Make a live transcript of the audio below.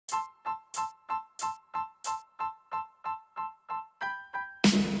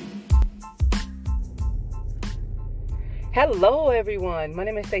Hello everyone, my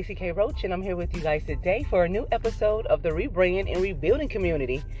name is Stacey K. Roach and I'm here with you guys today for a new episode of the Rebrand and Rebuilding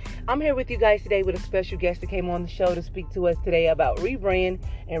Community. I'm here with you guys today with a special guest that came on the show to speak to us today about rebrand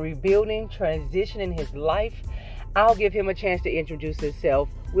and rebuilding, transition in his life. I'll give him a chance to introduce himself.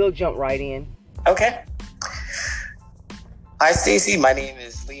 We'll jump right in. Okay. Hi, Stacey. My name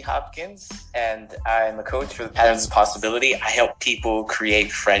is Lee Hopkins, and I'm a coach for the Patterns of Possibility. I help people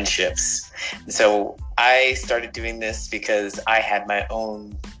create friendships. And so I started doing this because I had my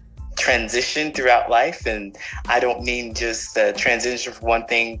own transition throughout life. And I don't mean just the transition from one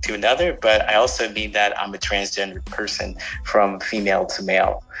thing to another, but I also mean that I'm a transgender person from female to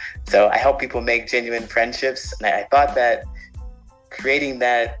male. So I help people make genuine friendships. And I thought that creating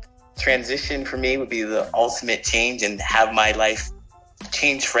that transition for me would be the ultimate change and have my life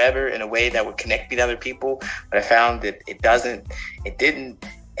change forever in a way that would connect me to other people. But I found that it didn't.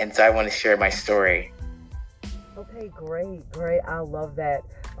 And so I want to share my story. Okay, great. I love that.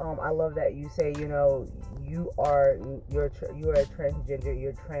 I love that you say, you're a transgender,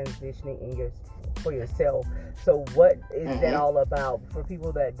 you're transitioning for yourself. So what is that all about? For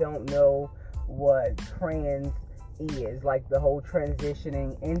people that don't know what trans is, like the whole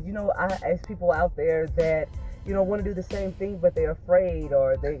transitioning, and I ask people out there that want to do the same thing, but they're afraid,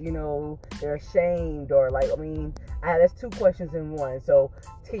 or they're ashamed, or that's two questions in one. So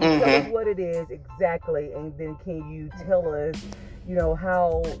can you tell us what it is exactly, and then can you tell us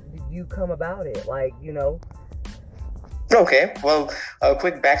how did you come about it, Okay, well, a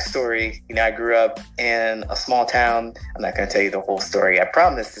quick backstory. I grew up in a small town. I'm not going to tell you the whole story. I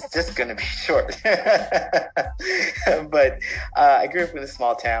promise it's just going to be short. But I grew up in a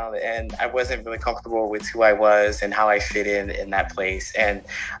small town, and I wasn't really comfortable with who I was and how I fit in that place. And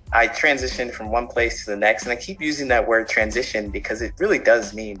I transitioned from one place to the next. And I keep using that word transition because it really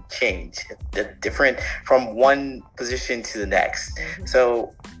does mean change. It's different from one position to the next.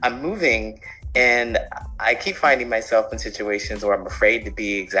 So I'm moving, and I keep finding myself in situations where I'm afraid to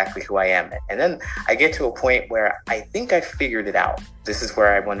be exactly who I am. And then I get to a point where I think I figured it out. This is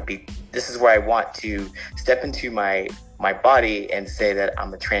where I want to be. This is where I want to step into my body and say that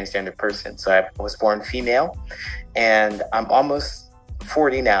I'm a transgender person. So I was born female, and I'm almost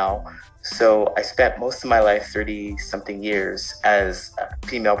 40 now. So I spent most of my life, 30-something years, as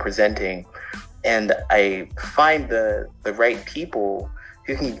female presenting. And I find the right people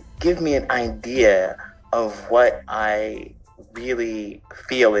who can give me an idea of what I really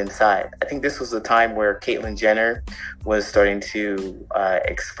feel inside. I think this was the time where Caitlyn Jenner was starting to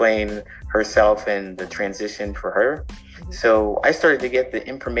explain herself and the transition for her. So I started to get the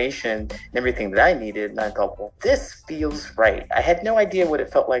information and everything that I needed, and I thought, well, this feels right. I had no idea what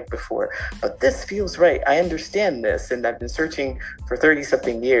it felt like before, but this feels right. I understand this, and I've been searching for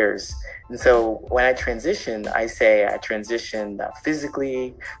 30-something years. And so when I transition, I say I transition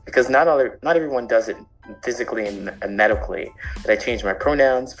physically, because not everyone does it physically and medically. But I changed my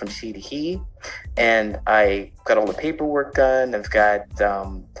pronouns from she to he, and I got all the paperwork done. I've got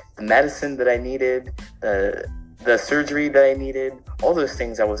the medicine that I needed, the surgery that I needed, all those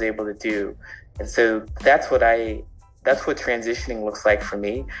things I was able to do. And so that's what transitioning looks like for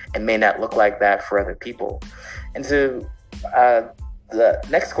me, and may not look like that for other people. And so the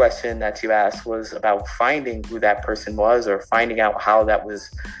next question that you asked was about finding who that person was, or finding out how that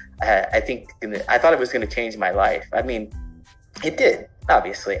was, I thought it was going to change my life. I mean, it did,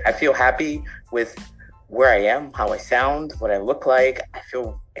 obviously. I feel happy with where I am, how I sound, what I look like. I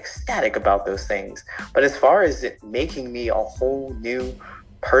feel ecstatic about those things. But as far as it making me a whole new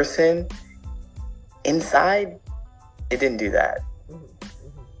person inside, it didn't do that.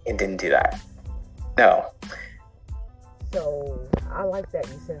 It didn't do that. No. So I like that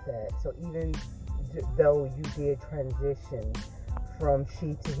you said that. So even though you did transition from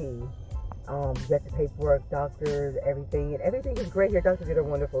she to he, you got the paperwork, doctors, everything is great here. Doctors did a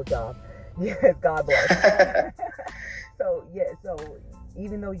wonderful job. Yes, God bless. So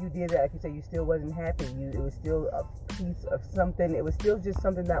even though you did that, like you said, you still wasn't happy. It was still a piece of something. It was still just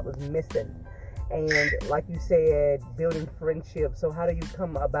something that was missing. And like you said, building friendships. So how do you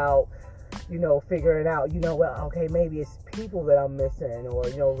come about, figuring out, okay, maybe it's people that I'm missing, or,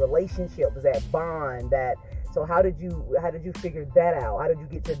 relationships, that bond, that. So how did you figure that out? How did you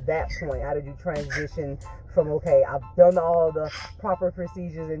get to that point? How did you transition from, okay, I've done all the proper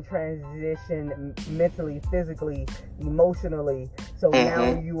procedures and transition mentally, physically, emotionally. So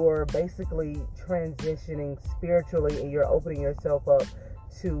now you're basically transitioning spiritually, and you're opening yourself up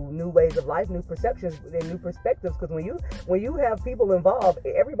to new ways of life, new perceptions, and new perspectives. Because when you have people involved,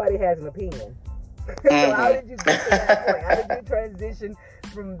 everybody has an opinion. So how did you get to that point? How did you transition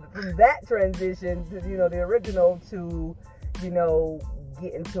from that transition to, you know, the original to, you know,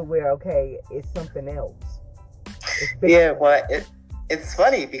 getting to where, okay, it's something else? Yeah, well, it's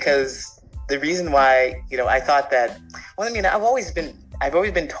funny because the reason why, you know, I thought that, well, I mean, I've always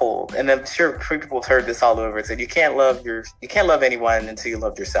been told, and I'm sure people have heard this all over, that you can't love anyone until you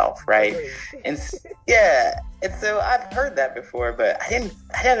love yourself, right? And yeah, and so I've heard that before, but I didn't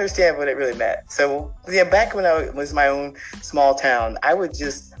understand what it really meant. So yeah, back when I was my own small town, I would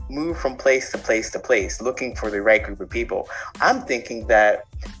just move from place to place to place, looking for the right group of people. I'm thinking that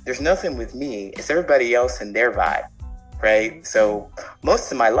there's nothing with me; it's everybody else and their vibe. Right? So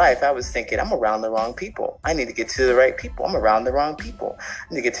most of my life, I was thinking, I'm around the wrong people. I need to get to the right people. I'm around the wrong people.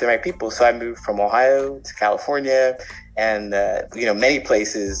 I need to get to the right people. So I moved from Ohio to California and, you know, many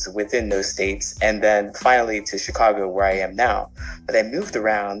places within those states. And then finally to Chicago, where I am now. But I moved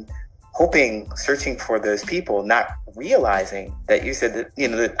around searching for those people, not realizing that you said that, you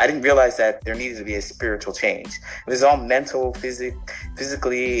know, that I didn't realize that there needed to be a spiritual change. It was all mental,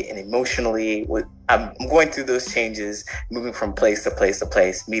 physically and emotionally. I'm going through those changes, moving from place to place to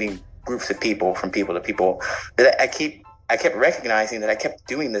place, meeting groups of people, from people to people, that I kept recognizing that I kept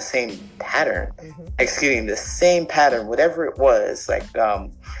doing the same pattern, executing the same pattern, whatever it was, like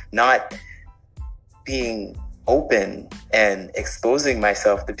not being open and exposing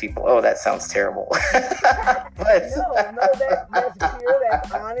myself to people. Oh, that sounds terrible. But no, that's pure,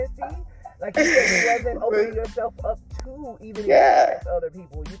 that's honesty. Like you said, you wasn't opening yourself up to even other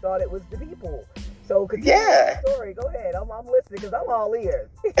people. You thought it was the people. So continue the story. Go ahead. I'm listening because I'm all ears.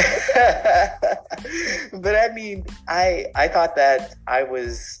 But I mean, I thought that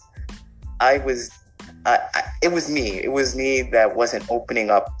it was me. It was me that wasn't opening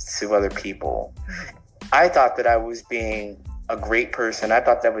up to other people. I thought that I was being a great person. I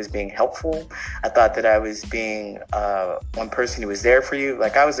thought that I was being helpful. I thought that I was being one person who was there for you.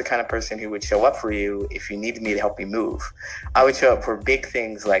 Like I was the kind of person who would show up for you if you needed me to help you move. I would show up for big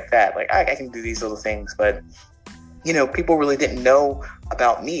things like that. Like I can do these little things, but you know, people really didn't know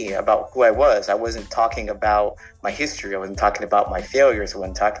about me, about who I was. I wasn't talking about my history. I wasn't talking about my failures. I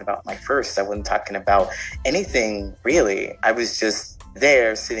wasn't talking about my firsts. I wasn't talking about anything really. I was just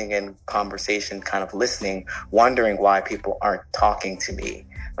there sitting in conversation, kind of listening, wondering why people aren't talking to me.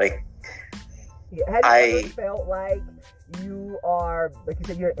 Like, have you ever felt like you are, like you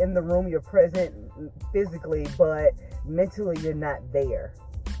said, you're in the room, you're present physically, but mentally you're not there?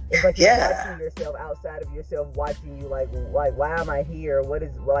 It's like you're watching yourself outside of yourself, watching you like, why am I here? What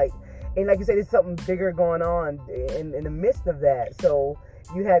is, like, and like you said, it's something bigger going on in the midst of that. So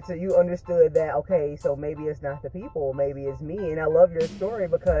you understood that, okay, so maybe it's not the people, maybe it's me. And I love your story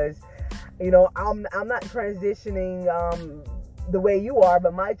because, you know, I'm not transitioning the way you are,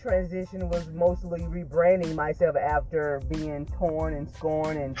 but my transition was mostly rebranding myself after being torn and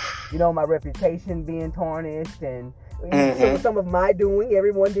scorned and, you know, my reputation being tarnished and some of my doing.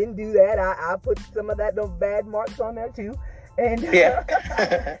 Everyone didn't do that. I put some of those bad marks on there too. And,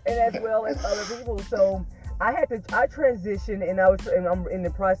 and as well as other people. So I transitioned and I'm in the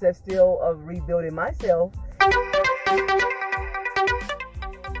process still of rebuilding myself. I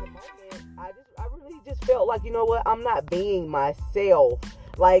really just felt like, you know what, I'm not being myself.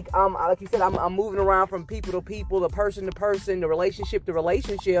 Like you said, I'm moving around from people to people, to person to person, to relationship to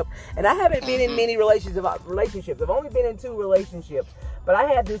relationship, and I haven't been in many relationships. I've only been in 2 relationships, but I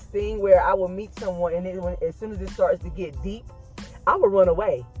had this thing where I would meet someone, and as soon as it starts to get deep, I would run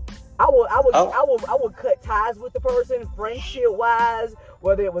away. I would cut ties with the person, friendship wise,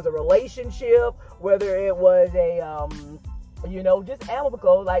 whether it was a relationship, whether it was a you know, just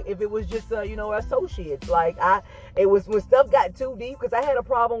amicable, like if it was just you know, associates. Like it was when stuff got too deep, because I had a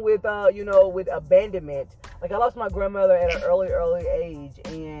problem with you know, with abandonment. Like I lost my grandmother at an early age,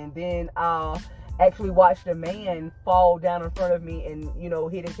 and then actually watched a man fall down in front of me and, you know,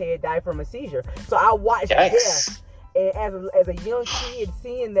 hit his head, die from a seizure. So I watched death. And as a young kid,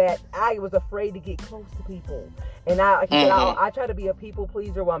 seeing that, I was afraid to get close to people. And I try to be a people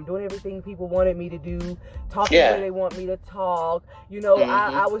pleaser where I'm doing everything people wanted me to do, talking the way they want me to talk. You know,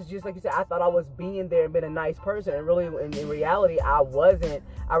 I was just, like you said, I thought I was being there and being a nice person. And really, in reality, I wasn't.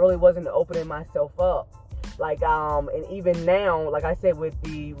 I really wasn't opening myself up. Like, and even now, like I said, with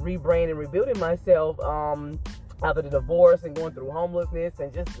the rebranding, rebuilding myself, after the divorce and going through homelessness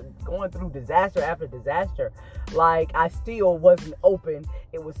and just going through disaster after disaster, like I still wasn't open.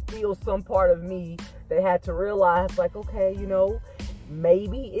 It was still some part of me that had to realize, like, okay, you know,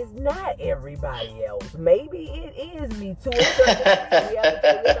 maybe it's not everybody else. Maybe it is me to a certain extent. We have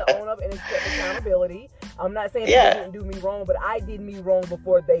to own up and accept accountability. I'm not saying people didn't do me wrong, but I did me wrong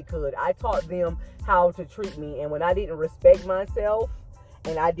before they could. I taught them how to treat me, and when I didn't respect myself,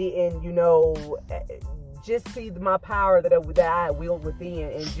 and I didn't, just see my power that I wield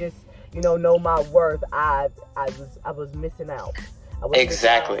within, and just, know my worth, I was missing out. I was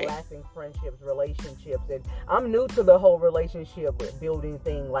exactly missing out on lasting friendships, relationships, and I'm new to the whole relationship building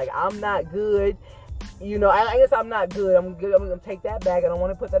thing. Like, I'm not good. I guess I'm not good. I'm good. I'm gonna take that back. I don't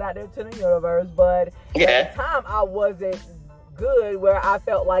want to put that out there to the universe, but at the time I wasn't good, where I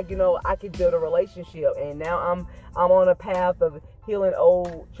felt like I could build a relationship, and now I'm on a path of healing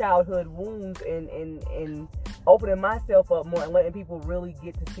old childhood wounds and opening myself up more and letting people really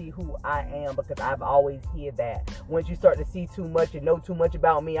get to see who I am, because I've always hid that. Once you start to see too much and know too much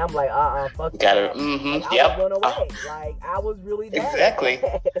about me, I'm like, fuck that. Like, I was run away. Like, I was really bad. Exactly.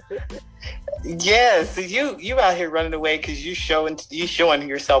 Yeah, so you out here running away because you showing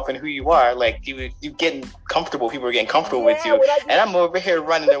yourself and who you are. Like, you getting comfortable. People are getting comfortable with you, and I'm over here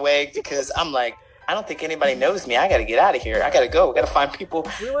running away because I'm like, I don't think anybody knows me. I got to get out of here. I got to go. I got to find people,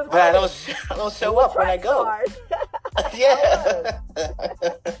 but I don't show up when I go. Yeah.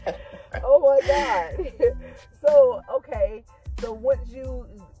 Oh my God. So once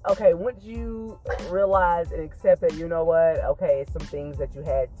you realize and accept that, it's some things that you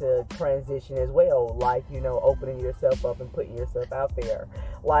had to transition as well, like, opening yourself up and putting yourself out there.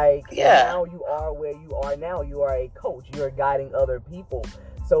 Like, now you are where you are now. You are a coach. You're guiding other people.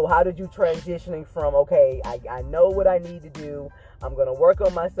 So how did you transitioning from, I know what I need to do, I'm going to work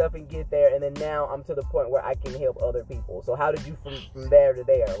on myself and get there, and then now I'm to the point where I can help other people. So how did you from there to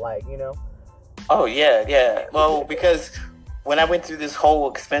there, Oh, yeah. Well, because when I went through this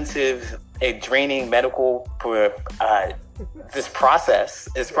whole expensive, draining medical this process,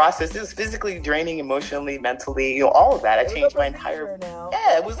 it was physically draining, emotionally, mentally, all of that. I changed my entire.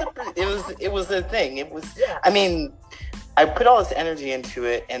 Yeah, it was a thing. It was. Yeah. I mean, I put all this energy into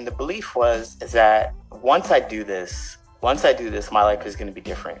it, and the belief was that once I do this, my life is going to be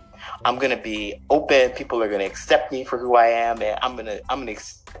different. I'm going to be open. People are going to accept me for who I am, and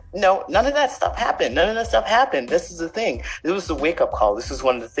no, none of that stuff happened. This is the thing. This was the wake-up call. This was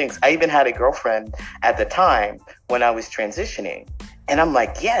one of the things. I even had a girlfriend at the time when I was transitioning, and I'm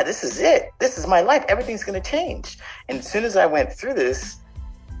like, yeah, this is it. This is my life. Everything's going to change. And as soon as I went through this,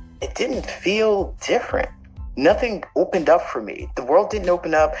 it didn't feel different. Nothing opened up for me. The world didn't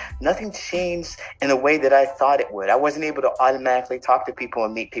open up. Nothing changed in the way that I thought it would. I wasn't able to automatically talk to people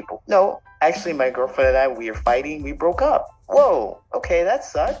and meet people. No, actually, my girlfriend and I, we were fighting. We broke up. Whoa, okay, that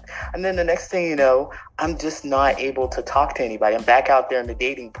sucked. And then the next thing you know, I'm just not able to talk to anybody. I'm back out there in the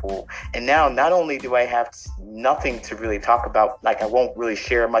dating pool. And now not only do I have nothing to really talk about, like I won't really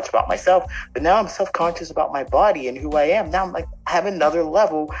share much about myself, but now I'm self-conscious about my body and who I am. Now I'm like, I have another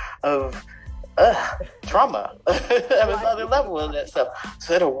level of trauma. I have another level of that stuff.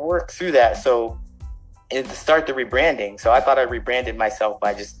 So I had to work through that. So to start the rebranding. So I thought I rebranded myself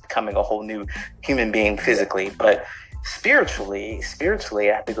by just becoming a whole new human being physically, but spiritually,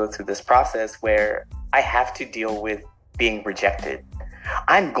 I have to go through this process where I have to deal with being rejected.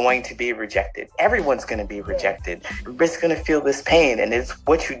 I'm going to be rejected. Everyone's going to be rejected. Everybody's going to feel this pain, and it's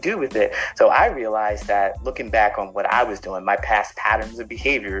what you do with it. So I realized that looking back on what I was doing, my past patterns of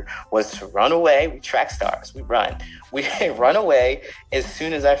behavior was to run away. We track stars. We run. We run away as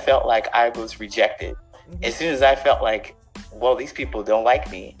soon as I felt like I was rejected. As soon as I felt like, well, these people don't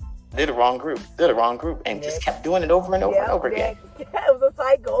like me. They're the wrong group. And just kept doing it over and over and over again. It was a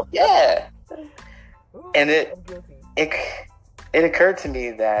cycle. Yeah. And it occurred to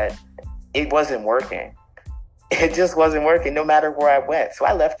me that it wasn't working. It just wasn't working no matter where I went. So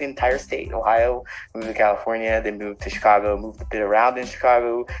I left the entire state, Ohio, moved to California, then moved to Chicago, moved a bit around in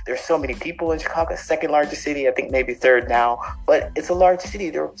Chicago. There's so many people in Chicago, second largest city, I think maybe third now, but it's a large city.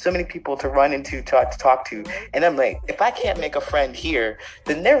 There are so many people to run into, to talk to. And I'm like, if I can't make a friend here,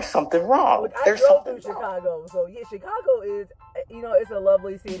 then there's something wrong. I drove through Chicago. So yeah, Chicago is, it's a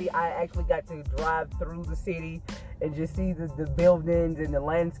lovely city. I actually got to drive through the city and just see the buildings and the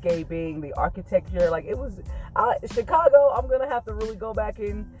landscaping, the architecture. Like, it was Chicago. I'm gonna have to really go back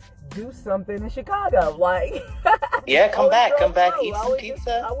and do something in Chicago. Like, yeah, come back, eat some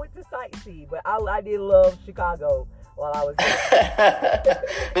pizza. I went to sightsee, but I did love Chicago while I was there.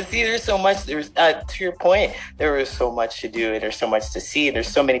 But see, there's so much. To your point, there was so much to do, and there's so much to see. There's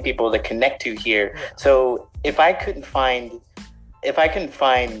so many people to connect to here. Yeah. So if I couldn't find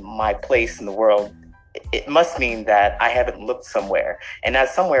my place in the world, it must mean that I haven't looked somewhere, and that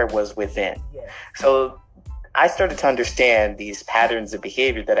somewhere was within. Yeah. So I started to understand these patterns of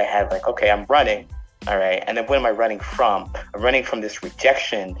behavior that I had. Like, okay, I'm running. All right. And then what am I running from? I'm running from this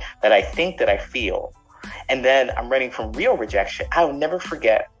rejection that I think that I feel. And then I'm running from real rejection. I will never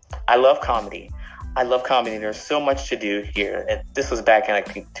forget. I love comedy. There's so much to do here. And this was back in, I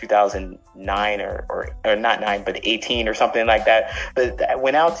think, 2009 or not 9, but 18 or something like that. But I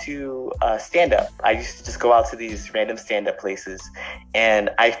went out to stand-up. I used to just go out to these random stand-up places.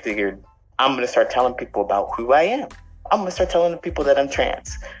 And I figured, I'm going to start telling people about who I am. I'm going to start telling the people that I'm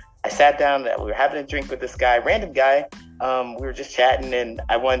trans. I sat down, that we were having a drink with this guy, random guy. We were just chatting, and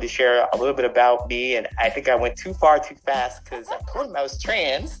I wanted to share a little bit about me. And I think I went too far too fast because I told him I was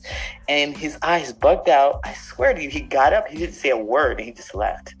trans, and his eyes bugged out. I swear to you, he got up, he didn't say a word, and he just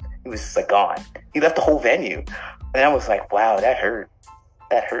left. He was just like gone. He left the whole venue. And I was like, wow, that hurt.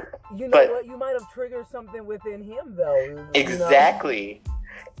 That hurt. You know what? You might have triggered something within him, though. Exactly.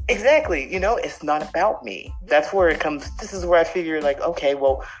 Exactly. It's not about me. That's where it comes. This is where I figure, like, okay,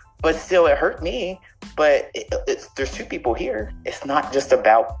 well, but still it hurt me. But there's two people here. It's not just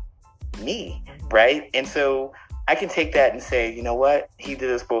about me, right? And so I can take that and say, you know what? He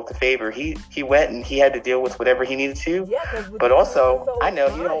did us both a favor. He went and he had to deal with whatever he needed to. Yeah, but also, I know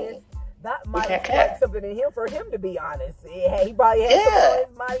he don't. That might have sparked something in him for him to be honest. He probably had something on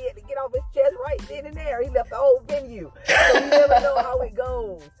his mind. He had to get off his chest right then and there. He left the whole venue. So you never know how it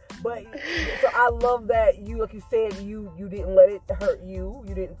goes. But so I love that you, like you said, you didn't let it hurt you.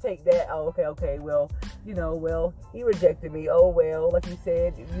 You didn't take that. Oh, okay. Well, he rejected me. Oh well, like you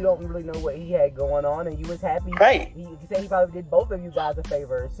said, you don't really know what he had going on, and you was happy. Right. You said he probably did both of you guys a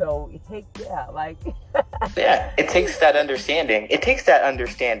favor. So it takes it takes that understanding.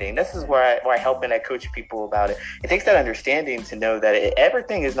 This is where I help and I coach people about it. It takes that understanding to know that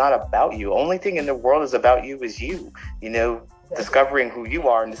everything is not about you. Only thing in the world is about you is you. Discovering who you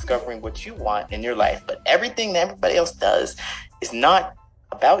are and discovering what you want in your life. But everything that everybody else does is not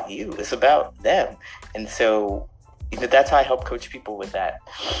about you. It's about them. And so, that's how I help coach people with that.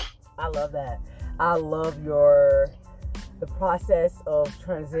 I love that. I love the process of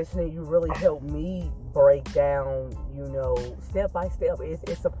transitioning. You really helped me break down, step by step.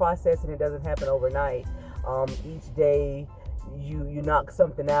 It's a process and it doesn't happen overnight. Each day you knock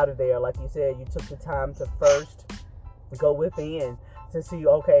something out of there. Like you said, you took the time to first go within to see,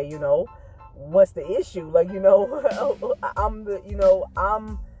 okay, what's the issue? Like, I'm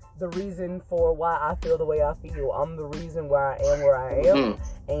the reason for why I feel the way I feel. I'm the reason why I am where I am. Mm-hmm.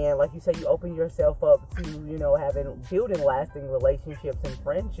 And like you said, you open yourself up to, building lasting relationships and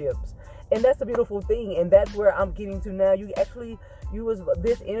friendships. And that's the beautiful thing. And that's where I'm getting to now.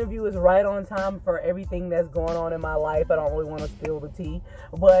 This interview is right on time for everything that's going on in my life. I don't really want to spill the tea,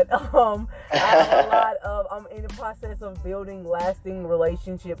 but I'm in the process of building lasting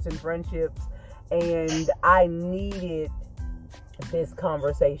relationships and friendships, and I needed this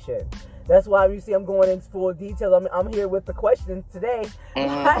conversation. That's why you see I'm going into full detail. I'm here with the questions today.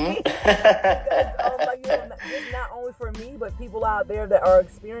 Mm-hmm. Because, not only for me, but people out there that are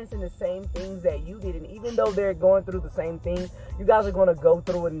experiencing the same things that you did. And even though they're going through the same thing, you guys are going to go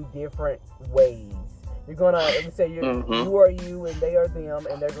through it in different ways. You're going to say you are you and they are them,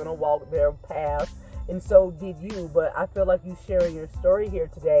 and they're going to walk their path. And so did you. But I feel like you sharing your story here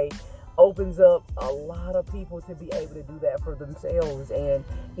today opens up a lot of people to be able to do that for themselves. And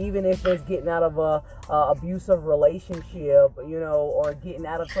even if it's getting out of a abusive relationship, or getting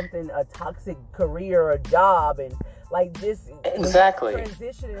out of something, a toxic career or job, and like this exactly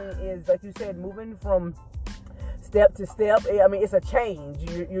transitioning is, like you said, moving from step to step. I mean, it's a change.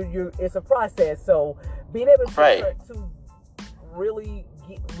 It's a process. So being able to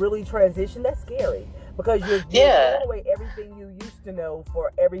really transition, that's scary. Because you're throwing away everything you used to know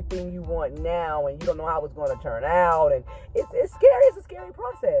for everything you want now, and you don't know how it's going to turn out, and it's scary. It's a scary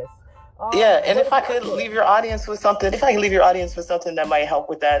process. And if I could leave your audience with something, that might help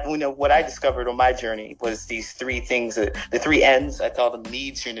with that, what I discovered on my journey was these three things, the three N's. I call them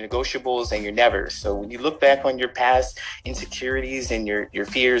needs, your negotiables, and your nevers. So when you look back on your past insecurities and your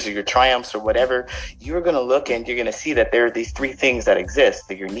fears or your triumphs or whatever, you're going to look and you're going to see that there are these three things that exist: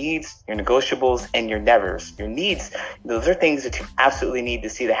 your needs, your negotiables, and your nevers. Your needs, those are things that you absolutely need to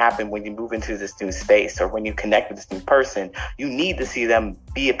see to happen when you move into this new space or when you connect with this new person. You need to see them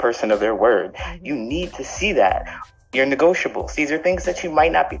be a person of their word. You need to see that. Your negotiables. These are things that you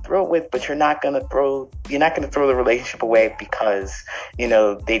might not be thrilled with, but you're not going to throw the relationship away because,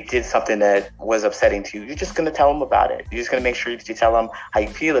 they did something that was upsetting to you. You're just going to tell them about it. You're just going to make sure that you tell them how you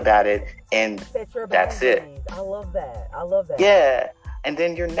feel about it. And that's it. I love that. Yeah. And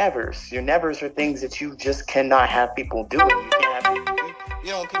then your nevers. Your nevers are things that you just cannot have people doing. You can't have people You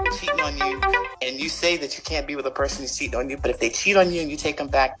know, when people cheating on you, and you say that you can't be with a person who's cheating on you, but if they cheat on you and you take them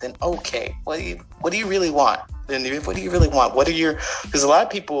back, then okay, what do you really want? Then what do you really want? Because a lot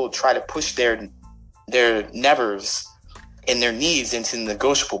of people try to push their nevers and their needs into the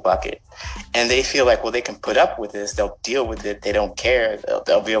negotiable bucket. And they feel like, well, they can put up with this. They'll deal with it. They don't care.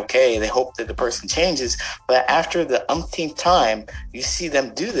 They'll be okay. They hope that the person changes. But after the umpteenth time you see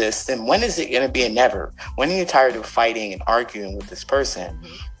them do this, then when is it going to be a never? When are you tired of fighting and arguing with this person?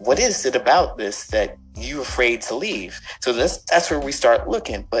 What is it about this that you're afraid to leave? So that's where we start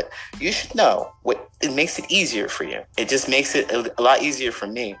looking. But you should know it makes it easier for you. It just makes it a lot easier for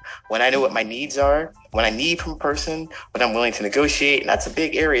me. When I know what my needs are, when I need from a person, when I'm willing to negotiate, and that's a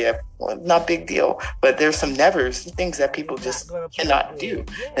big area. Well, not big deal, but there's some nevers, things that people just cannot do.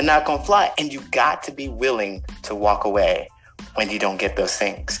 They're not going to fly. And you got to be willing to walk away when you don't get those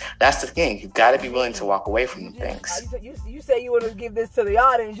things. That's the thing. You got to be willing to walk away from things. You say you want to give this to the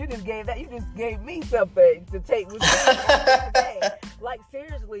audience. You just gave me something to take with me today. Like,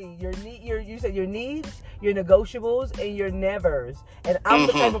 seriously, you said your needs, your negotiables, and your nevers. And I'm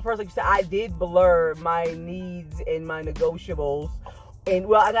the type of person, you said, I did blur my needs and my negotiables. And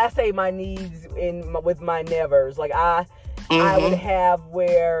well, I say my needs with my nevers. Like I would have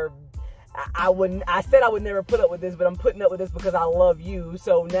where I said I would never put up with this, but I'm putting up with this because I love you.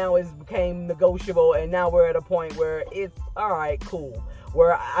 So now it's became negotiable, and now we're at a point where it's all right, cool.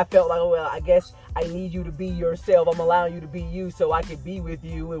 Where I felt like, well, I guess I need you to be yourself. I'm allowing you to be you, so I could be with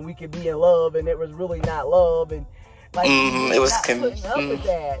you, and we could be in love. And it was really not love, and like it was putting up with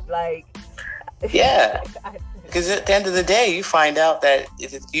that, like yeah. Because at the end of the day, you find out that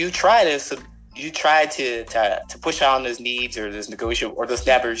if you try to push on those needs or those negotiable or those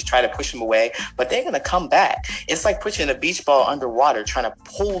nevers, try to push them away, but they're going to come back. It's like pushing a beach ball underwater, trying to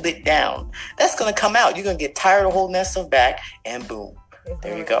hold it down. That's going to come out. You're going to get tired of holding that stuff back, and boom,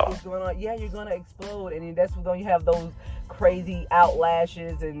 there you go. You're going to explode, and that's when you have those crazy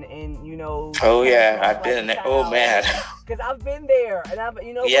outlashes and you know. Oh yeah, I've been there. Oh man. Because I've been there, and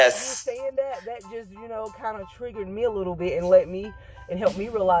yes. You saying that just kind of triggered me a little bit and helped me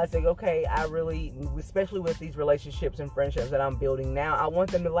realize that, okay, I really, especially with these relationships and friendships that I'm building now, I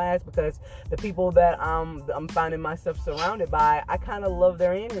want them to last because the people that I'm finding myself surrounded by, I kind of love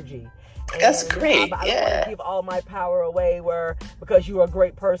their energy. And that's great. I don't want to give all my power away because you're a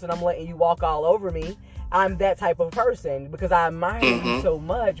great person, I'm letting you walk all over me. I'm that type of person because I admire you so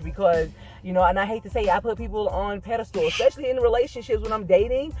much because, and I hate to say I put people on pedestals, especially in relationships when I'm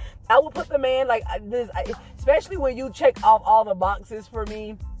dating. I will put the man like this, especially when you check off all the boxes for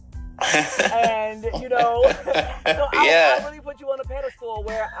me. And, I really put you on a pedestal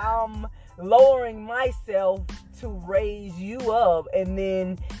where I'm lowering myself to raise you up, and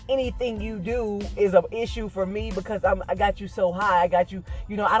then anything you do is an issue for me because I got you so high. I got you,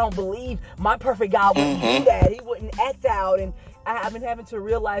 I don't believe my perfect guy wouldn't do that. He wouldn't act out. And I've been having to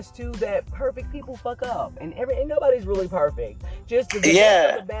realize too that perfect people fuck up, and nobody's really perfect. Just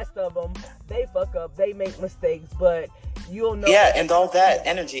the best of them, they fuck up, they make mistakes, but you'll know. Yeah, and all that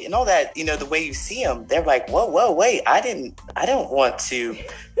energy and all that, the way you see them, they're like, whoa, wait, I don't want to.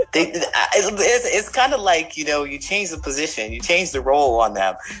 It's kind of like, you change the position, you change the role on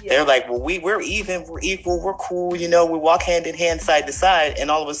them. Yeah. They're like, well, we're even, we're equal, we're cool, we walk hand in hand, side to side,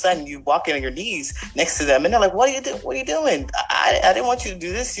 and all of a sudden you walk in on your knees next to them, and they're like, what are you doing? I didn't want you to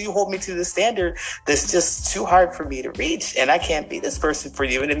do this. You hold me to the standard that's just too hard for me to reach, and I can't be this person for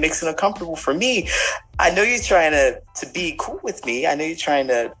you, and it makes it uncomfortable for me. I know you're trying to be cool with me. I know you're trying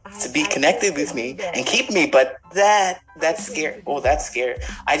to be connected with me and keep me, but that's scary. Oh, that's scary.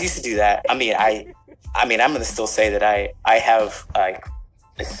 I used to do that. I mean, I'm going to still say that I have, like,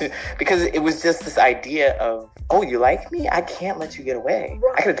 because it was just this idea of, oh, you like me? I can't let you get away.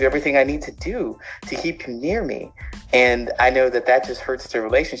 Right. I got to do everything I need to do to keep you near me. And I know that just hurts the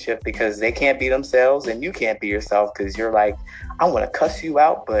relationship because they can't be themselves and you can't be yourself because you're like, I want to cuss you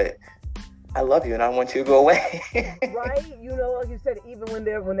out, but I love you and I want you to go away. Right? Like you said, even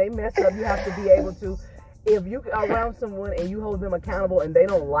when they mess up, you have to be able to, if you are around someone and you hold them accountable and they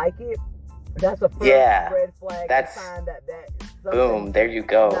don't like it, that's a first red flag. That's a sign that boom, there you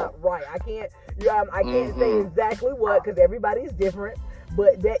go. Not right. I can't say exactly what, because everybody's different,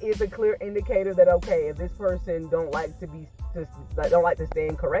 but that is a clear indicator that, okay, if this person don't like to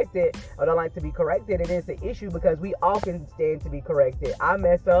stand corrected or don't like to be corrected, it is an issue because we all can stand to be corrected. I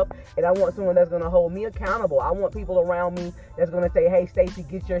mess up and I want someone that's going to hold me accountable. I want people around me that's going to say, hey, Stacey,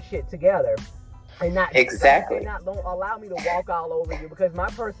 get your shit together. And not exactly. Don't allow me to walk all over you because my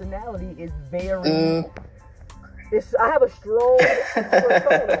personality is very I have a strong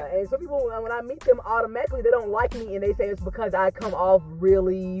persona, and some people, when I meet them, automatically they don't like me, and they say it's because I come off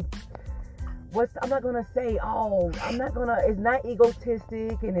really. I'm not gonna say. It's not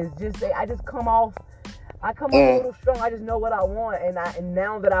egotistic, and it's just I just come off. I come off a little strong. I just know what I want, and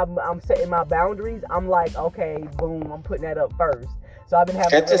now that I'm setting my boundaries, I'm like, okay, boom, I'm putting that up first. So I've been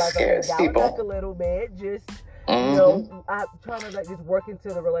having to realize, okay, dial it back a little bit, just. You know, I'm trying to like just work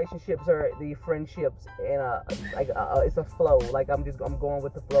into the relationships or the friendships, and it's a flow. Like I'm going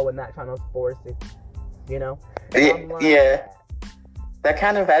with the flow and not trying to force it. You know? That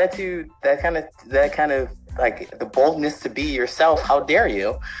kind of attitude, that kind of like the boldness to be yourself. How dare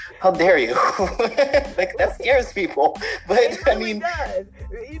you? How dare you? Like that scares people. But it really does.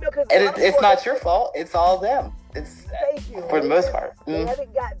 You know, because it's not your fault. It's all them. It's thank you. For the most part. They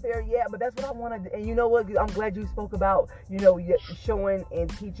haven't got there yet, but that's what I want to. And you know what? I'm glad you spoke about, you know, showing and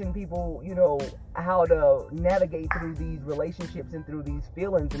teaching people, you know, how to navigate through these relationships and through these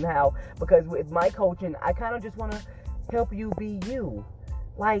feelings, and how, because with my coaching, I kind of just want to help you be you.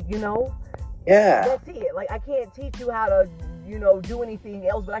 Like, you know, that's it. Like, I can't teach you how to, you know, do anything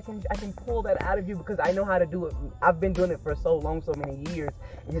else, but I can pull that out of you because I know how to do it. I've been doing it for so long, so many years,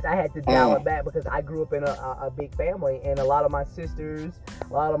 and just I had to dial it back because I grew up in a big family, and a lot of my sisters,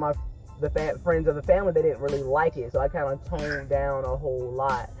 a lot of my friends of the family, they didn't really like it, so I kind of toned down a whole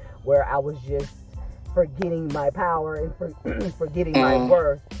lot where I was just forgetting my power and forgetting my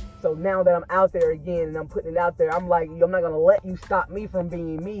worth. So now that I'm out there again and I'm putting it out there, I'm like, I'm not going to let you stop me from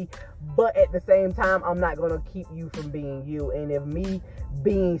being me, but at the same time, I'm not going to keep you from being you. And if me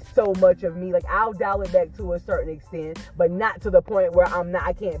being so much of me, like I'll dial it back to a certain extent, but not to the point where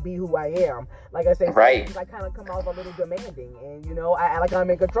I can't be who I am. Like I say, right. I kind of come off a little demanding, and you know, like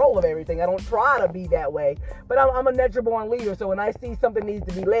I'm in control of everything. I don't try to be that way, but I'm a natural born leader. So when I see something needs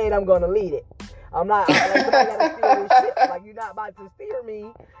to be led, I'm going to lead it. I'm like, somebody gotta steer this ship. Like, you're not about to steer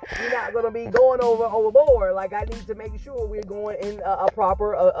me. You're not gonna be going overboard. Like, I need to make sure we're going in a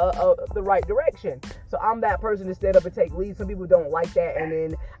proper, the right direction. So I'm that person to stand up and take lead. Some people don't like that, and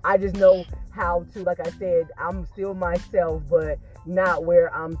then I just know how to. Like I said, I'm still myself, but not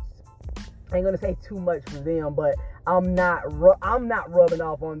where I ain't gonna say too much for them, but I'm not rubbing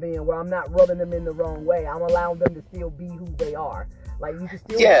off on them, where I'm not rubbing them in the wrong way. I'm allowing them to still be who they are. Like, you can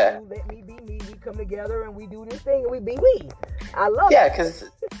still let me be me. We come together and we do this thing and we be we. I love it.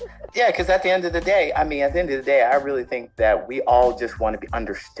 Because at the end of the day, I really think that we all just want to be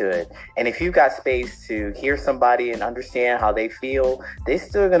understood. And if you got space to hear somebody and understand how they feel, they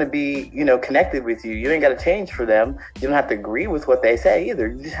still going to be, you know, connected with you. You ain't got to change for them. You don't have to agree with what they say either.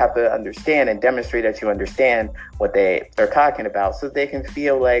 You just have to understand and demonstrate that you understand what they're talking about, so they can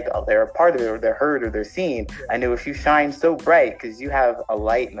feel like they're a part of it, or they're heard, or they're seen. I know if you shine so bright because you have a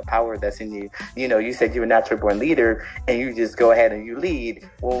light and a power that's in you, you know, you said you're a natural born leader and you just go ahead and you lead.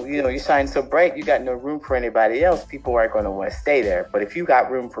 Well, you know, you shine so bright, you got no room for anybody else. People aren't going to want to stay there. But if you got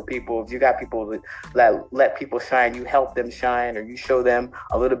room for people, if you got people that let people shine, you help them shine, or you show them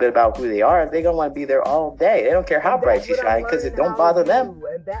a little bit about who they are, they're going to want to be there all day. They don't care how bright you shine, because it don't bother them.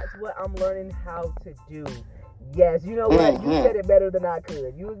 And that's what I'm learning how to do. Yes, you know what? You said it better than I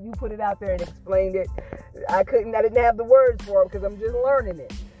could. You put it out there and explained it. I didn't have the words for it because I'm just learning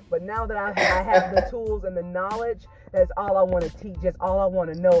it. But now that I have the tools and the knowledge, that's all I want to teach. That's all I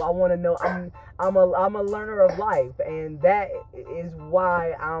want to know. I want to know. I'm a learner of life, and that is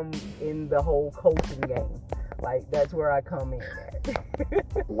why I'm in the whole coaching game. Like, that's where I come in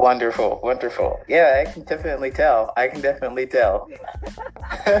at. Wonderful. Yeah, I can definitely tell.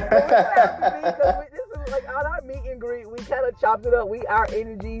 Like, on our meet and greet, we kind of chopped it up. Our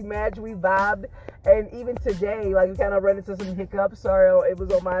energy matched, we vibed, and even today, like, we kind of ran into some hiccups. Sorry, it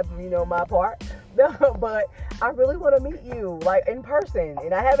was on my part. But I really want to meet you, like, in person,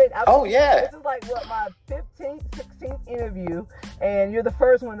 and I haven't. This is like my 15th, 16th interview, and you're the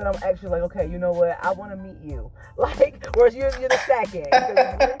first one that I'm actually like, okay, you know what? I want to meet you. Like, whereas you're the second.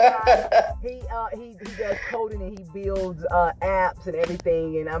 He does coding and he builds apps and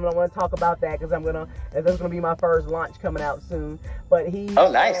everything, and I'm gonna want to talk about that because that's gonna be my first launch coming out soon. But he's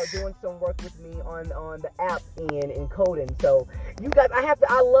doing some work with me on the app end and coding. So you guys,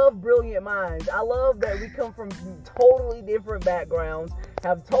 I love brilliant minds. I love that we come from totally different backgrounds,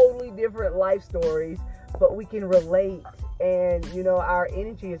 have totally different life stories, but we can relate, and you know, our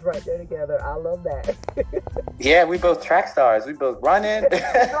energy is right there together. I love that. Yeah, we both track stars. We both running. Right. We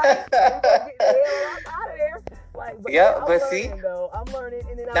both get the hell out of there. Like, I'm learning,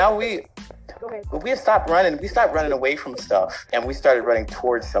 and then go ahead. We stopped running. We stopped running away from stuff, and we started running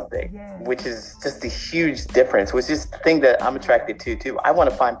towards something, which is just a huge difference. Which is the thing that I'm attracted to too. I want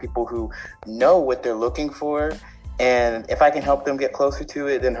to find people who know what they're looking for, And if I can help them get closer to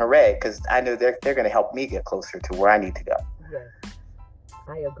it, then hooray, because I know they're going to help me get closer to where I need to go. Yes,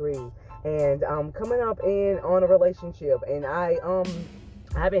 I agree. And coming up on a relationship, and I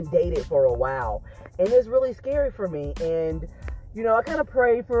haven't dated for a while, and it's really scary for me. And I kind of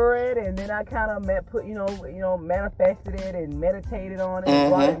prayed for it, and then I kind of manifested it and meditated on it.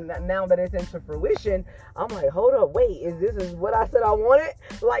 Mm-hmm. And now that it's into fruition, I'm like, hold up, wait, this is what I said I wanted?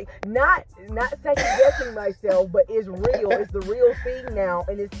 Like, not second guessing myself, but it's real. It's the real thing now,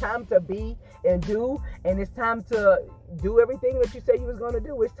 and it's time to be and do, and it's time to do everything that you said you was going to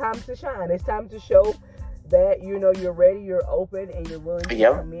do. It's time to shine. It's time to show that you're ready, you're open, and you're willing to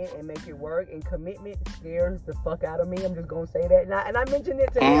commit and make it work. And commitment scares the fuck out of me. I'm just gonna say that, and I mentioned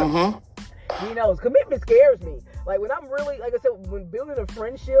it to him. He knows commitment scares me. Like, when I'm really, like I said, when building a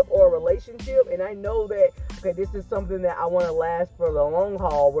friendship or a relationship, and I know that, okay, this is something that I want to last for the long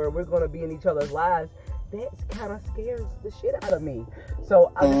haul, where we're gonna be in each other's lives. That kind of scares the shit out of me.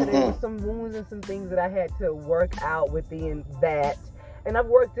 So there was some wounds and some things that I had to work out within that. And I've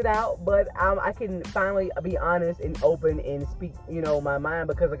worked it out, but I can finally be honest and open and speak, my mind,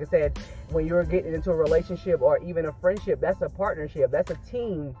 because, like I said, when you're getting into a relationship or even a friendship, that's a partnership, that's a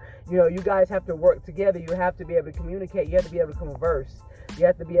team. You guys have to work together. You have to be able to communicate. You have to be able to converse. You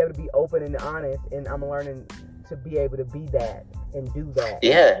have to be able to be open and honest. And I'm learning to be able to be that and do that.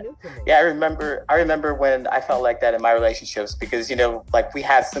 Yeah. I remember when I felt like that in my relationships, because like, we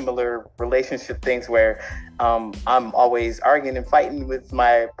have similar relationship things where I'm always arguing and fighting with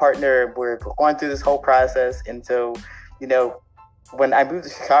my partner. We're going through this whole process, and so when I moved to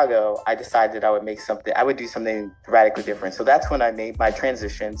Chicago, I decided I would do something radically different. So that's when I made my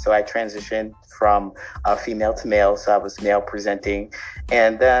transition. So I transitioned from female to male. So I was male presenting.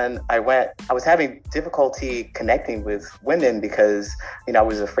 And then I was having difficulty connecting with women because, I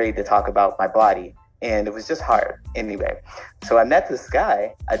was afraid to talk about my body. And it was just hard anyway. So I met this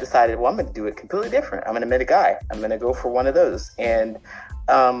guy. I decided, well, I'm going to do it completely different. I'm going to meet a guy. I'm going to go for one of those. And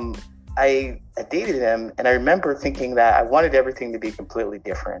I dated him, and I remember thinking that I wanted everything to be completely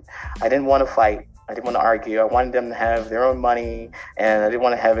different. I didn't want to fight. I didn't want to argue. I wanted them to have their own money, and I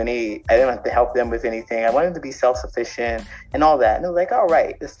didn't have to help them with anything. I wanted to be self-sufficient and all that. And I was like, all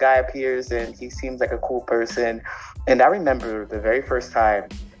right, this guy appears and he seems like a cool person. And I remember the very first time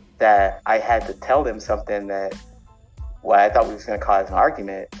that I had to tell them something that, I thought was going to cause an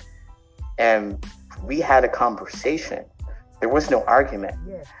argument. And we had a conversation. There was no argument.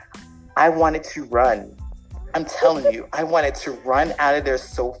 Yeah. I wanted to run. I'm telling you, I wanted to run out of there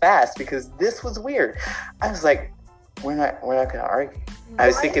so fast because this was weird. I was like, we're not going to argue. I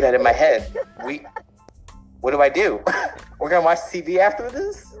was thinking that in my head. What do I do? We're going to watch TV after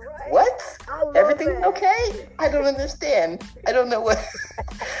this? Right. What? Everything's okay? I don't understand. I don't know what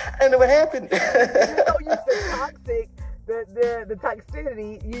happened. You said toxic. The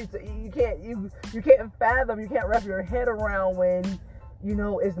toxicity, you can't fathom, you can't wrap your head around when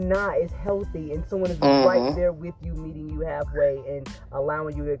it's healthy, and someone is right there with you, meeting you halfway and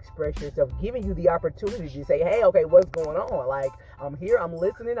allowing you to express yourself, giving you the opportunity to say, hey, okay, what's going on? Like, I'm here, I'm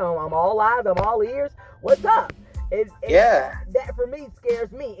listening, I'm all eyes, I'm all ears. What's up? That for me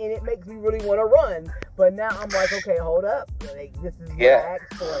scares me, and it makes me really want to run. But now I'm like, okay, hold up. Like, this is what I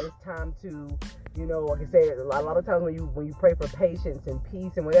asked for. It's time to, like I said, a lot of times when you pray for patience and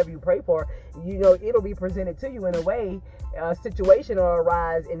peace and whatever you pray for, it'll be presented to you in a way, a situation will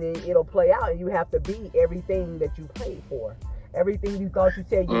arise, and then it'll play out, and you have to be everything that you prayed for. Everything you thought you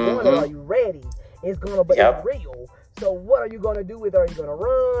said you wanted, are you ready? It's gonna be real. So what are you going to do with it? Are you going to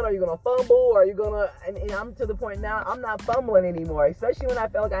run? Are you going to fumble? Are you going to... And I'm to the point now, I'm not fumbling anymore. Especially when I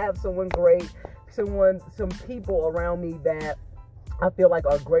feel like I have some people around me that I feel like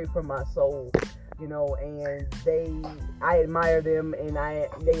are great for my soul. And I admire them, and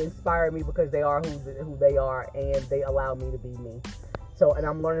they inspire me because they are who they are, and they allow me to be me. So, and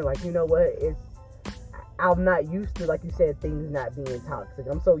I'm learning, like, I'm not used to, like you said, things not being toxic.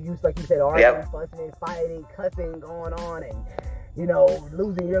 I'm so used, like you said, arguing, fussing, and fighting, cussing going on, and,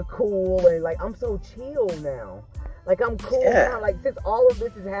 losing your cool. And, like, I'm so chill now. Like, I'm cool now. Like, since all of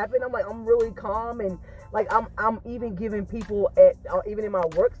this has happened, I'm, like, I'm really calm. And, like, I'm even giving people, even in my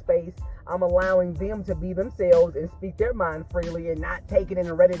workspace, I'm allowing them to be themselves and speak their mind freely, and not taking it and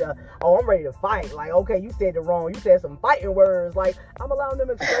I'm ready to fight. Like, okay, you said it wrong. You said some fighting words. Like, I'm allowing them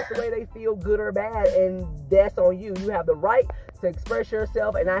to express the way they feel, good or bad, and that's on you. You have the right to express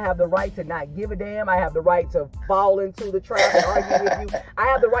yourself, and I have the right to not give a damn. I have the right to fall into the trap and argue with you. I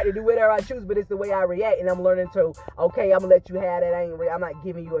have the right to do whatever I choose, but it's the way I react, and I'm learning to, okay, I'm gonna let you have that. I'm not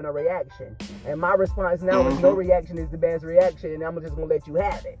giving you a reaction. And my response now is no reaction is the best reaction, and I'm just gonna let you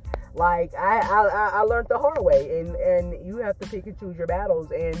have it. Like I learned the hard way, and you have to pick and choose your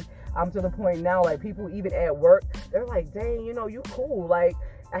battles. And I'm to the point now, like people even at work, they're like, dang, you cool. Like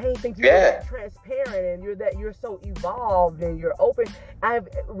I ain't think you're that transparent, and you're so evolved, and you're open.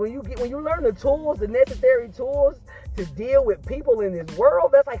 When you learn the necessary tools to deal with people in this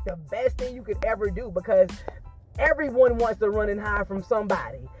world, that's like the best thing you could ever do, because everyone wants to run and hide from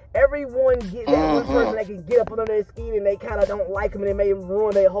somebody. Everyone gets that one person that can get up under their skin, and they kind of don't like them, and they may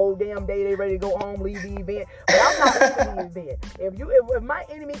ruin their whole damn day. They ready to go home, leave the event. But I'm not leaving the event. If my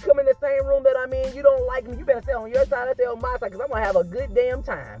enemy come in the same room that I'm in, you don't like me, you better stay on your side, I stay on my side, because I'm going to have a good damn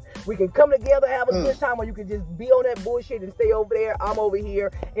time. We can come together, have a good time, or you can just be on that bullshit and stay over there. I'm over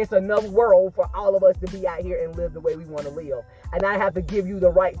here. It's enough world for all of us to be out here and live the way we want to live. And I have to give you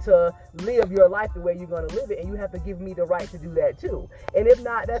the right to live your life the way you're going to live it, and you have to give me the right to do that too. And if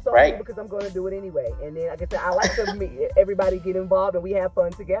not, that's all right, because I'm going to do it anyway. And then, like I said, I like to everybody get involved and we have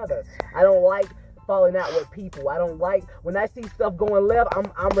fun together. I don't like falling out with people. I don't like when I see stuff going left.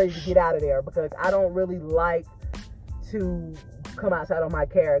 I'm ready to get out of there, because I don't really like to come outside of my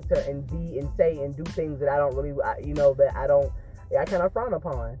character and be and say and do things that I don't really, that I kind of frown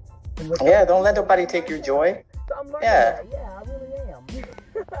upon. Don't let nobody take your joy. So I'm learning that. Yeah, I really am.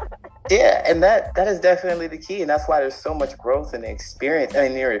 Yeah, and that is definitely the key, and that's why there's so much growth in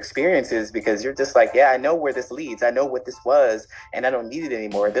your experiences, because you're just like, I know where this leads, I know what this was, and I don't need it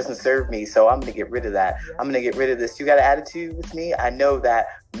anymore. It doesn't serve me, so I'm gonna get rid of that. I'm gonna get rid of this. You got an attitude with me? I know that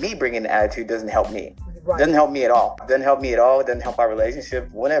me bringing the attitude doesn't help me. Right. Doesn't help me at all. Doesn't help me at all. Doesn't help our relationship.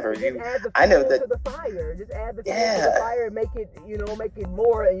 Whatever. I know that. To the fire. Just add the fuel to the fire and make it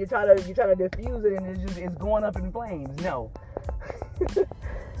more. And you're trying to diffuse it, and it's going up in flames. No.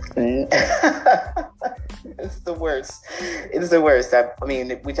 It's the worst. It's the worst. I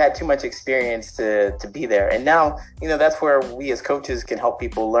mean, we've had too much experience to be there, and now that's where we as coaches can help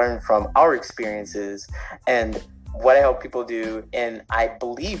people learn from our experiences and what I help people do. And I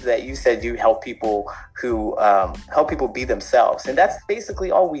believe that you said you help people who help people be themselves, and that's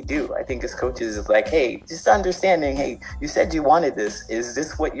basically all we do. I think as coaches is like, hey, just understanding, hey, you said you wanted this. Is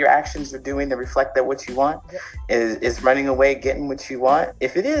this what your actions are doing to reflect that what you want? Is running away getting what you want?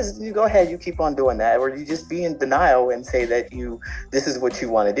 If it is, you go ahead, you keep on doing that, or you just be in denial and say that this is what you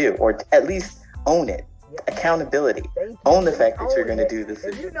want to do, or at least own it. Accountability. Own the fact that you're going to do this.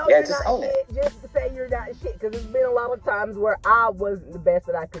 Just own it. Just say you're not shit, because there's been a lot of times where I wasn't the best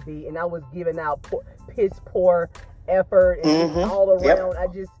that I could be, and I was giving out piss poor effort and all around.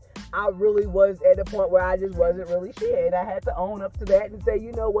 I really was at the point where I just wasn't really shit, and I had to own up to that and say,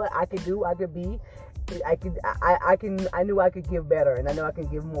 you know what, I knew I could give better, and I know I can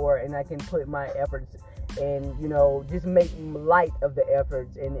give more, and I can put my efforts and just make light of the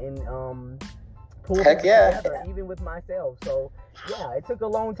efforts and pull them together, even with myself. So it took a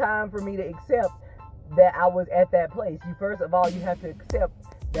long time for me to accept that I was at that place. First of all, you have to accept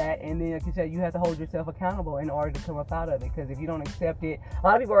that, and then, like you said, you have to hold yourself accountable in order to come up out of it. Because if you don't accept it, a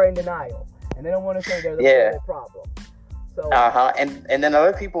lot of people are in denial, and they don't want to say there's a problem. So and then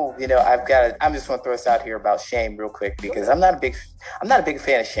other people, I'm just want to throw this out here about shame real quick, because I'm not a big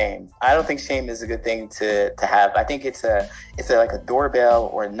fan of shame. I don't think shame is a good thing to have. I think it's like a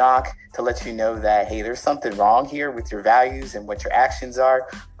doorbell or a knock to let you know that, hey, there's something wrong here with your values and what your actions are.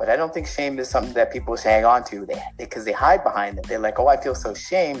 But I don't think shame is something that people should hang on to, because they hide behind it. They're like, oh, I feel so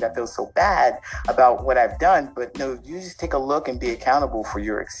shamed. I feel so bad about what I've done. But no, you just take a look and be accountable for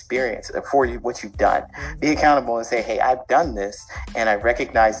your experience, for what you've done. Be accountable and say, hey, I've done this, and I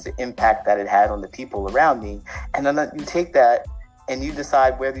recognize the impact that it had on the people around me. And then you take that and you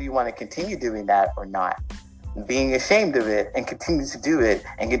decide whether you want to continue doing that or not. Being ashamed of it and continue to do it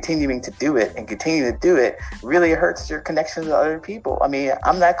and continuing to do it and continue to do it really hurts your connection to other people. I mean,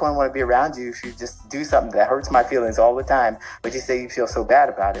 I'm not going to want to be around you if you just do something that hurts my feelings all the time, but you say you feel so bad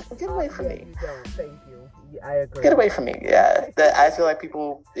about it. Well, get away from me. Thank you. I agree. Get away from me. Yeah. I feel like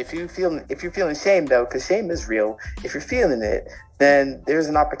people, if you're feeling shame though, because shame is real, if you're feeling it, then there's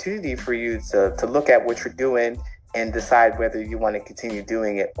an opportunity for you to look at what you're doing and decide whether you want to continue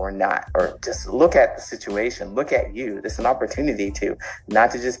doing it or not, or just look at the situation, look at you. There's an opportunity to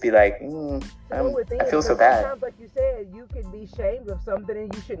not to just be like, I feel so bad. Sometimes, like you said, you can be shamed of something,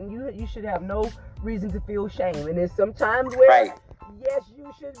 and you should have no reason to feel shame. And there's sometimes where, yes, you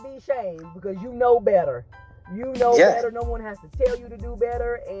should be shamed because you know better. You know better. No one has to tell you to do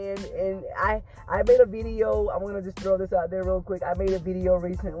better. And I made a video. I'm gonna just throw this out there real quick. I made a video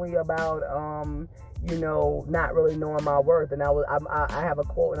recently about not really knowing my worth, and I have a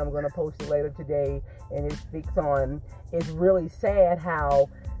quote, and I'm gonna post it later today. And it speaks on, it's really sad how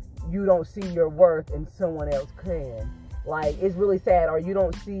you don't see your worth and someone else can. Like, it's really sad, or you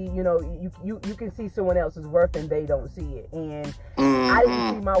don't see, you can see someone else's worth and they don't see it. And I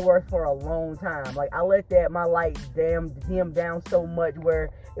didn't see my worth for a long time. Like, I let my light dim down so much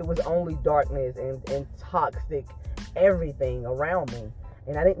where it was only darkness and toxic everything around me.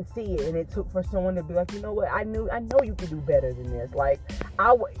 And I didn't see it, and it took for someone to be like, you know what, I know you can do better than this. Like,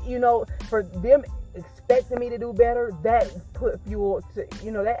 for them expecting me to do better, that put fuel to,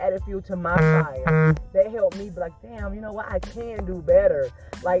 that added fuel to my fire. That helped me be like, damn, you know what, I can do better.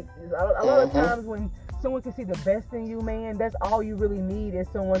 Like, a lot of times when someone can see the best in you, man, that's all you really need, is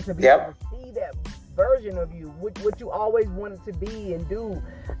someone to be able to see that version of you, what you always wanted to be and do.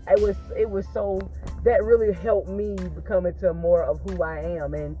 It was so, that really helped me become into more of who I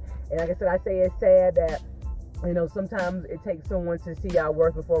am. And like I said, I say it's sad that, sometimes it takes someone to see our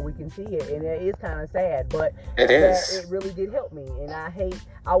worth before we can see it, and it is kind of sad, but it really did help me. And I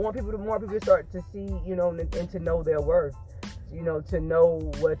want more people to start to see, and to know their worth, to know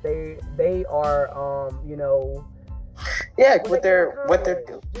what they are, what they're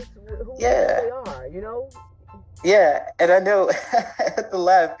doing. Who they are, Yeah, and I know I have to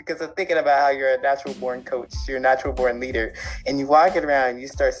laugh because I'm thinking about how you're a natural born coach, you're a natural born leader, and you walk it around, you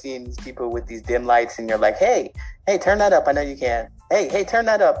start seeing these people with these dim lights, and you're like, hey, turn that up, I know you can. Hey, turn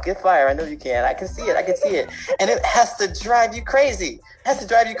that up, get fire, I know you can. I can see it. And it has to drive you crazy. It has to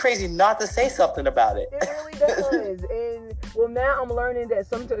drive you crazy not to say something about it. It really does. And well, now I'm learning that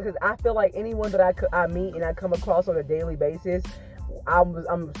sometimes, because I feel like anyone that I meet and I come across on a daily basis,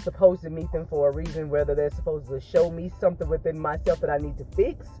 I'm supposed to meet them for a reason, whether they're supposed to show me something within myself that I need to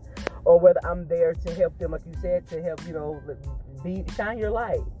fix, or whether I'm there to help them, like you said, to help, shine your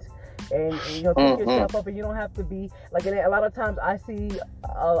light. And pick yourself up, and you don't have to be like. And a lot of times I see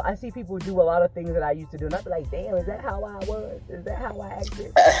people do a lot of things that I used to do, and I'd be like, damn, is that how I was? Is that how I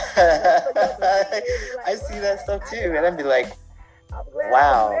acted? I see that stuff too, and I'd be like, I'm glad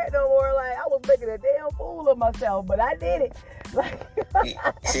wow. I don't do that no more. Like, I was making a damn fool of myself, but I did it. Like,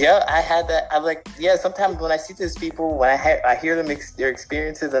 yeah, I had that. I'm like, sometimes when I see these people, when I hear them their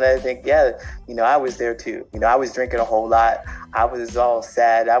experiences, and I think, I was there too. I was drinking a whole lot. I was all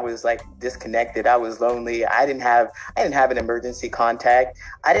sad. I was like disconnected. I was lonely. I didn't have an emergency contact.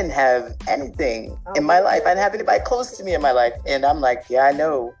 I didn't have anything in my life. I didn't have anybody close to me in my life. And I'm like, yeah, I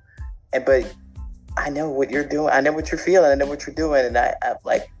know. But I know what you're doing. I know what you're feeling. I know what you're doing. And I'm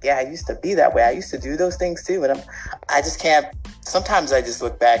like, I used to be that way. I used to do those things too. And I just can't. Sometimes I just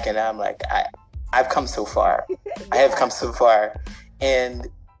look back and I'm like, I've come so far. I have come so far. And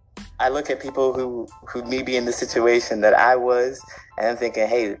I look at people who may be in the situation that I was, and I'm thinking,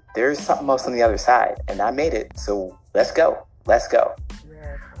 hey, there's something else on the other side, and I made it. So let's go. Yes,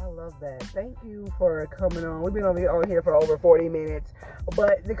 I love that. Thank you for coming on. We've been on here for over 40 minutes,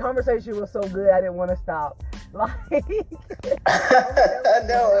 but the conversation was so good, I didn't want to stop. Like, I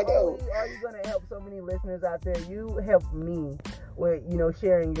know. Are you going to help so many listeners out there? You helped me with,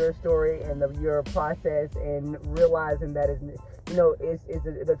 sharing your story and your process, and realizing that it's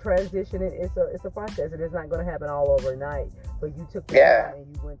the transition. It's a process, and it's not going to happen all overnight. But you took the time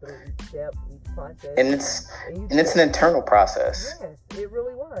and you went through each step, each process, and it's an internal process. Yes, it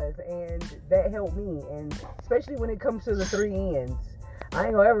really was, and that helped me, and especially when it comes to the 3 N's. I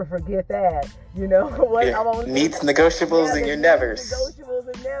ain't gonna ever forget that. Needs, negotiables, and your nevers. Negotiables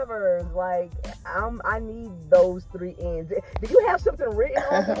and nevers. Like, I need those 3 N's. Do you have something written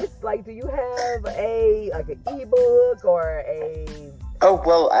on this? Like, do you have an ebook or a? Oh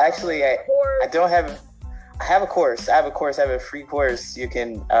well, actually, I don't have. I have a course. I have a free course. You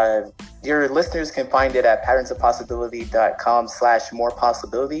can, your listeners can find it at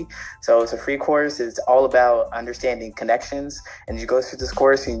patternsofpossibility.com/morepossibility. So it's a free course. It's all about understanding connections. And you go through this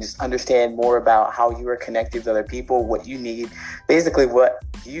course and you just understand more about how you are connected with other people, what you need, basically what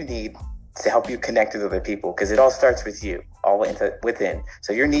you need to help you connect with other people. Because it all starts with you, all within.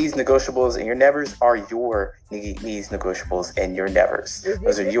 So your needs, negotiables, and your nevers are your needs, negotiables, and your nevers.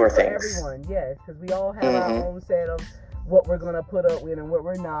 Those are your things. Everyone, yes, because we all have our own set of what we're gonna put up with and what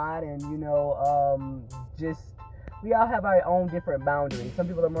we're not, and we all have our own different boundaries. Some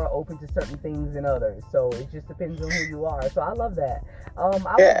people are more open to certain things than others, so it just depends on who you are. So I love that. I would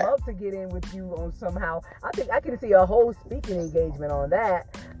love to get in with you on somehow. I think I can see a whole speaking engagement on that.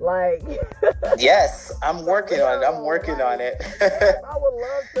 Like, yes, I'm working on it. I would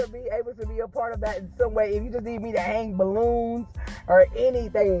love to be able to be a part of that in some way. If you just need me to hang balloons or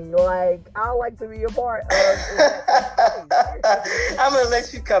anything, like, I like to be a part of it. I'm gonna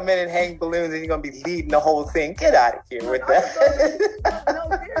let you come in and hang balloons, and you're gonna be leading the whole thing. Get out of here with that. No,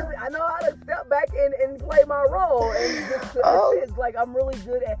 seriously, I know how to step back and play my role and just assist. Like, I'm really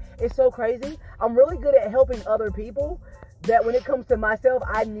good at, it's so crazy. I'm really good at helping other people that when it comes to myself,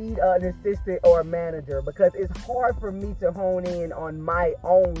 I need an assistant or a manager because it's hard for me to hone in on my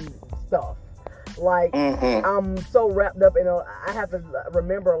own stuff. Like, I'm so wrapped up in I have to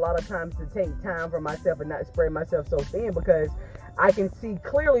remember a lot of times to take time for myself and not spread myself so thin because I can see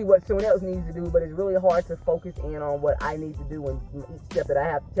clearly what someone else needs to do, but it's really hard to focus in on what I need to do and each step that I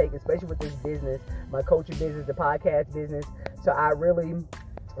have to take, especially with this business, my coaching business, the podcast business. So I'm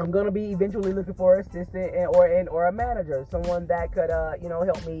going to be eventually looking for an assistant or a manager, someone that could,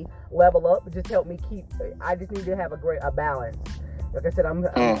 help me level up, just help me I just need to have a balance. Like I said,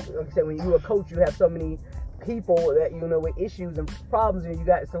 when you're a coach, you have so many people that, with issues and problems and you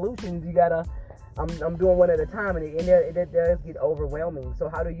got solutions, you got to, I'm doing one at a time and it does get overwhelming. So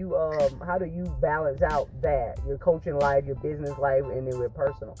how do you balance out that, your coaching life, your business life, and then with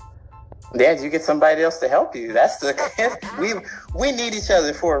personal? Yeah, you get somebody else to help you. That's we need each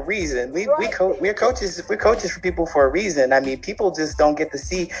other for a reason. We're coaches. We're coaches for people for a reason. I mean, people just don't get to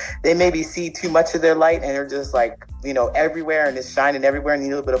see. They maybe see too much of their light, and they're just like everywhere, and it's shining everywhere, and need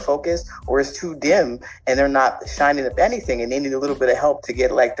a little bit of focus, or it's too dim, and they're not shining up anything, and they need a little bit of help to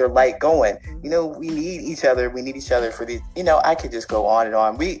get like their light going. We need each other. We need each other for these. I could just go on and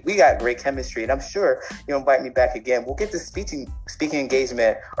on. We got great chemistry, and I'm sure you'll invite me back again. We'll get the speaking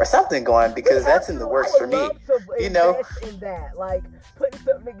engagement or something going. Because that's in the works for me, in that, like putting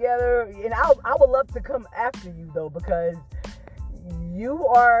something together, and I would love to come after you though, because you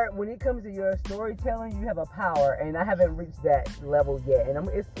are, when it comes to your storytelling, you have a power, and I haven't reached that level yet, and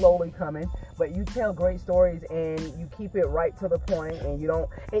it's slowly coming. But you tell great stories, and you keep it right to the point, and you don't.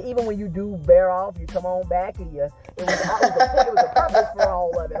 And even when you do bear off, you come on back, and it was a purpose for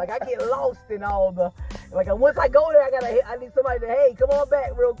all of it. Like I get lost in all the. Like once I go there, I need somebody to, hey, come on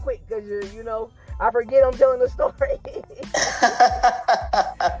back real quick, because I forget I'm telling the story. But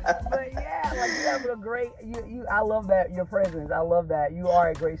yeah, like you have a great, I love that, your presence. I love that. You are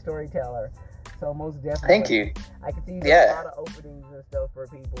a great storyteller. So most definitely. Thank you. I can see you have a lot of openings and stuff for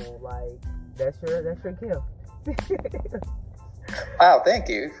people. Like that's your gift. Wow, thank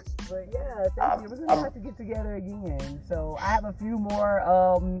you. But yeah, thank you. We're gonna have to get together again. So I have a few more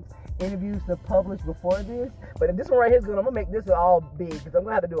interviews to publish before this, but this one right here is I'm gonna make this all big because I'm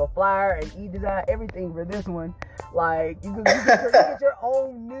gonna have to do a flyer and e-design everything for this one. Like you can get your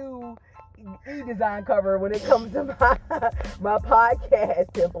own new e-design cover when it comes to my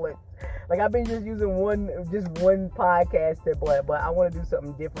podcast template. Like I've been just using one podcast template, but I want to do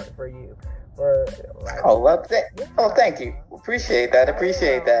something different for you. Thank you. Appreciate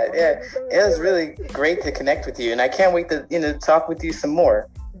that. Yeah, it was really great to connect with you, and I can't wait to talk with you some more.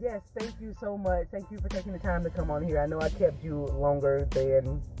 Yes, thank you so much. Thank you for taking the time to come on here. I know I kept you longer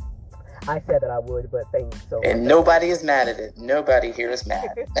than I said that I would, but thanks so much. And nobody is mad at it. Nobody here is mad.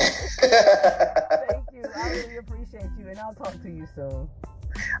 Thank you. I really appreciate you, and I'll talk to you soon.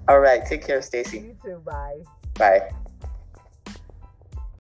 All right. Take care, Stacy. You too. Bye. Bye.